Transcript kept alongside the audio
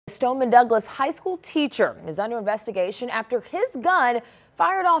Stoneman Douglas high school teacher is under investigation after his gun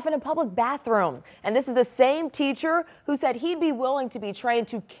fired off in a public bathroom. And this is the same teacher who said he'd be willing to be trained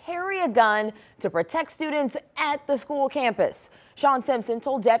to carry a gun to protect students at the school campus. Sean Simpson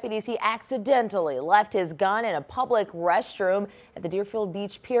told deputies he accidentally left his gun in a public restroom at the Deerfield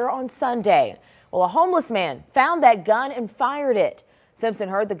Beach Pier on Sunday. Well, a homeless man found that gun and fired it. Simpson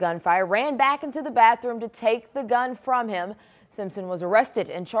heard the gunfire, ran back into the bathroom to take the gun from him. Simpson was arrested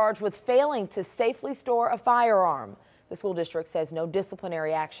and charged with failing to safely store a firearm. The school district says no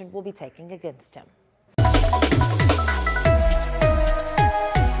disciplinary action will be taken against him.